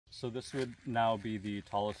So this would now be the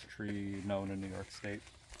tallest tree known in New York State.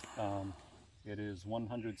 It is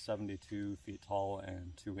 172 feet tall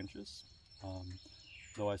and 2 inches.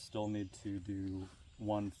 Though I still need to do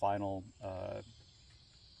one final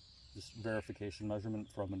just verification measurement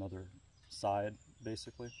from another side,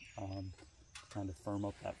 basically, kind of firm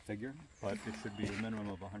up that figure, but it should be a minimum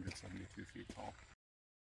of 172 feet tall.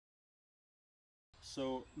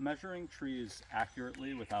 So measuring trees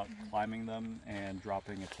accurately without climbing them and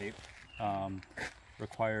dropping a tape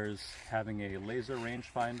requires having a laser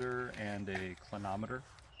rangefinder and a clinometer.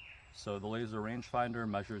 So the laser rangefinder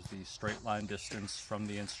measures the straight line distance from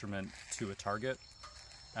the instrument to a target,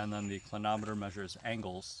 and then the clinometer measures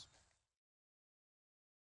angles.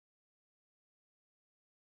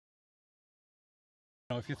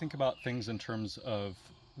 Now, if you think about things in terms of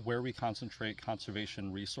where we concentrate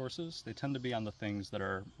conservation resources, they tend to be on the things that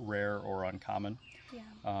are rare or uncommon.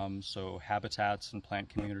 Yeah. So habitats and plant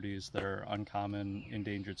communities that are uncommon,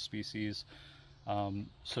 endangered species.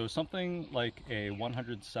 So something like a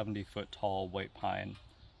 170-foot tall white pine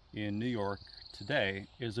in New York today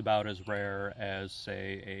is about as rare as,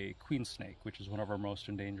 say, a queen snake, which is one of our most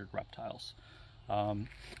endangered reptiles.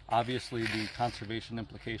 Obviously, the conservation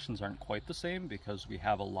implications aren't quite the same because we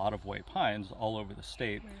have a lot of white pines all over the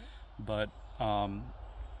state, Right. but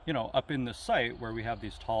you know, up in this site where we have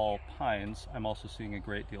these tall pines, I'm also seeing a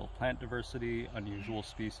great deal of plant diversity, unusual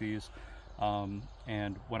species,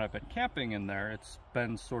 and when I've been camping in there, it's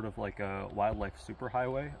been sort of like a wildlife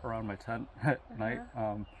superhighway around my tent at night,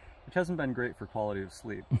 which hasn't been great for quality of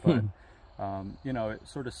sleep, but you know, it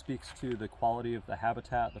sort of speaks to the quality of the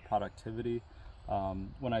habitat, the productivity.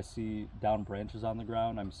 When I see down branches on the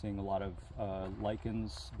ground, I'm seeing a lot of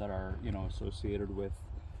lichens that are, you know, associated with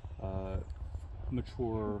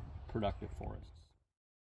mature, productive forests.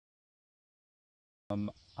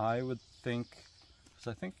 I would think, because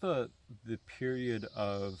I think the period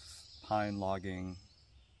of pine logging,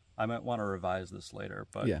 I might want to revise this later,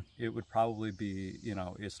 but yeah, it would probably be, you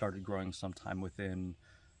know, it started growing sometime within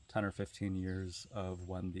 10 or 15 years of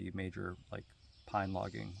when the major like pine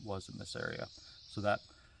logging was in this area. So that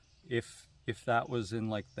if that was in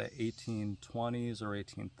like the 1820s or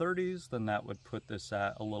 1830s, then that would put this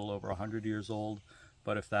at a little over 100 years old.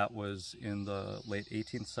 But if that was in the late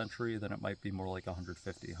 18th century, then it might be more like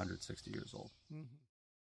 150, 160 years old. Mm-hmm.